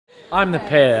I'm the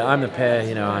peer.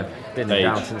 You know, I've been in Age.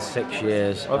 Downton 6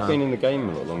 years. I've been in the game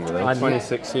a lot longer though.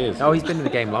 26 years. Oh, he's been in the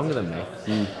game longer than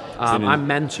me. I'm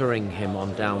mentoring him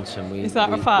on Downton. Is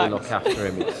that a fact? We look after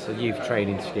him. It's a youth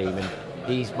training scheme, and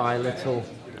he's my little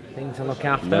thing to look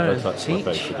after Never and touch my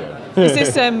face teach.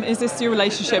 again. Is this your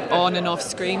relationship on and off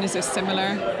screen? Is this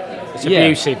similar? It's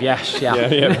abusive, yes, Yeah,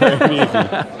 very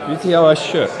abusive. You see how I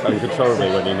shook uncontrollably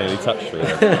when he nearly touched me?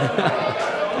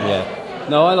 Yeah.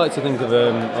 No, I like to think of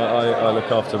I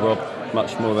look after Rob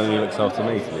much more than he looks after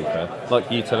me, to be fair. Like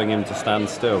you telling him to stand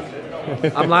still.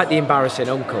 I'm like the embarrassing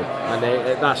uncle, and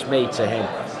that's me to him.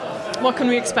 What can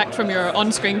we expect from your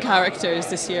on-screen characters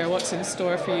this year? What's in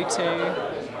store for you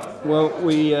two? Well,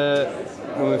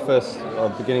 when we first,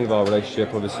 at the beginning of our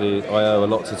relationship, obviously I owe a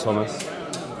lot to Thomas.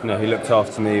 You know, he looked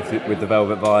after me with the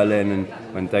velvet violin, and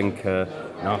when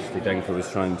nasty Denker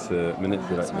was trying to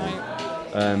manipulate me.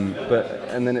 Right.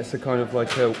 And then it's a kind of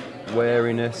like a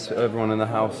wariness. Everyone in the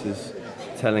house is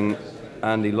telling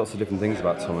Andy lots of different things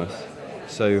about Thomas.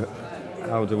 So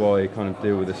how do I kind of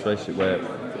deal with this relationship where,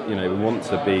 you know, we want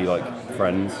to be like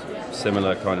friends,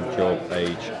 similar kind of job,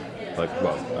 age, like,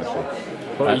 well,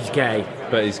 actually. But he's gay.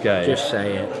 But he's gay. Just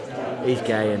say it. He's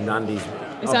gay, and Andy's.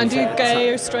 Is Andy gay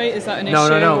or straight? Is that an issue?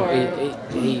 No.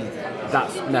 He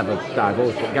that's never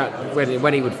divulged. But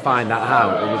when he would find that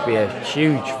out, it would be a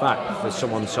huge fact for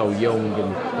someone so young,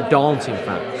 and a daunting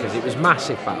fact, because it was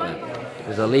massive back then. It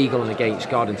was illegal and against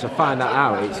God, and to find that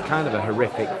out, it's kind of a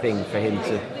horrific thing for him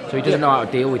to. So he doesn't know how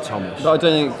to deal with Thomas. But I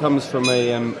don't think it comes from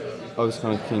a. I was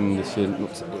kind of keen this year.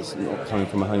 It's not coming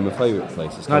from a homophobic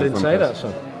place. It's I didn't say that,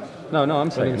 son. No,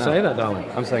 I'm saying I it didn't now. say that,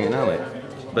 darling. I'm saying it now, mate.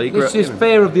 But he It's just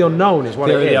fear of the unknown, is what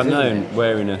fear it is. of the isn't unknown,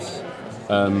 wariness,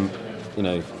 you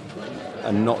know,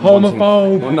 and not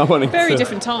Homophobe. not wanting Very to,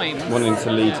 different times. wanting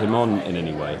to lead him on in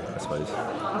any way, I suppose.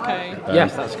 Okay.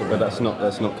 Yes, that's good. But that's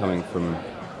not coming from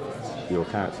your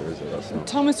character, is it? That's not.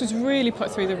 Thomas was really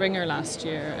put through the ringer last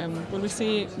year. Will we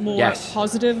see more Yes.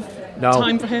 positive No,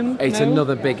 time for him? It's No?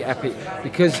 another big epic,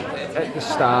 because at the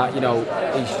start, you know,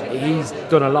 he's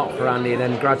done a lot for Andy, and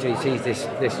then gradually sees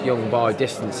this young boy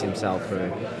distance himself from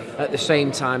him. At the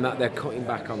same time that they're cutting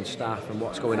back on staff and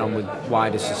what's going on with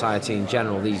wider society in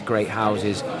general, these great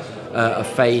houses are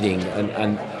fading,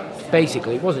 and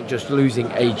basically it wasn't just losing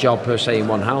a job per se in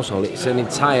one household, it's an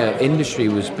entire industry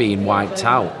was being wiped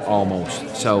out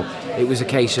almost. So it was a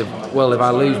case of, well, if I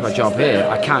lose my job here,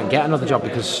 I can't get another job,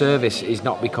 because service is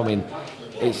not becoming,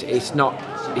 it's not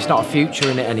a future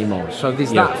in it anymore. So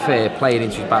there's that fear playing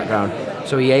into his background.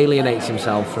 So he alienates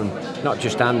himself from not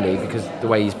just Andy, because the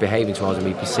way he's behaving towards him,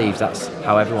 he perceives that's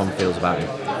how everyone feels about him.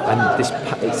 And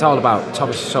it's all about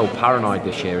Thomas is so paranoid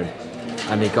this year,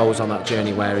 and he goes on that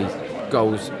journey where he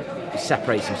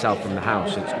separates himself from the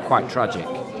house. It's quite tragic.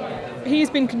 He's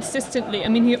been consistently, I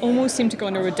mean, he almost seemed to go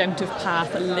on a redemptive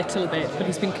path a little bit, but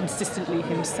he's been consistently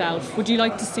himself. Would you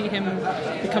like to see him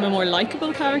become a more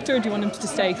likeable character, or do you want him to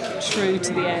stay true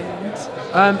to the end?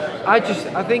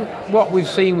 I think what we've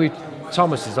seen with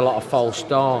Thomas is a lot of false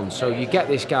dawns. So you get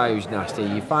this guy who's nasty,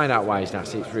 you find out why he's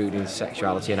nasty, it's rooted in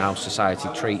sexuality and how society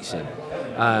treats him.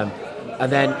 And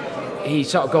then he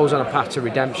sort of goes on a path to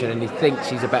redemption, and he thinks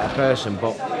he's a better person,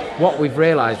 but what we've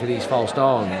realised with these false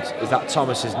dawns is that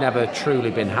Thomas has never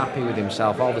truly been happy with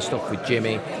himself. All the stuff with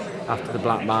Jimmy after the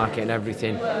black market and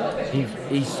everything,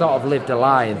 he's sort of lived a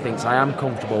lie and thinks, I am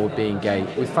comfortable with being gay.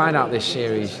 We find out this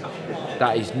series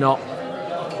that he's not,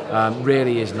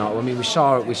 really is not. I mean, we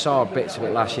saw bits of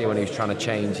it last year when he was trying to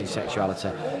change his sexuality,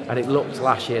 and it looked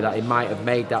last year that he might have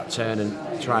made that turn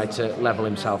and tried to level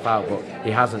himself out, but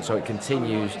he hasn't, so it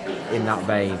continues in that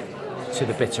vein to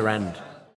the bitter end.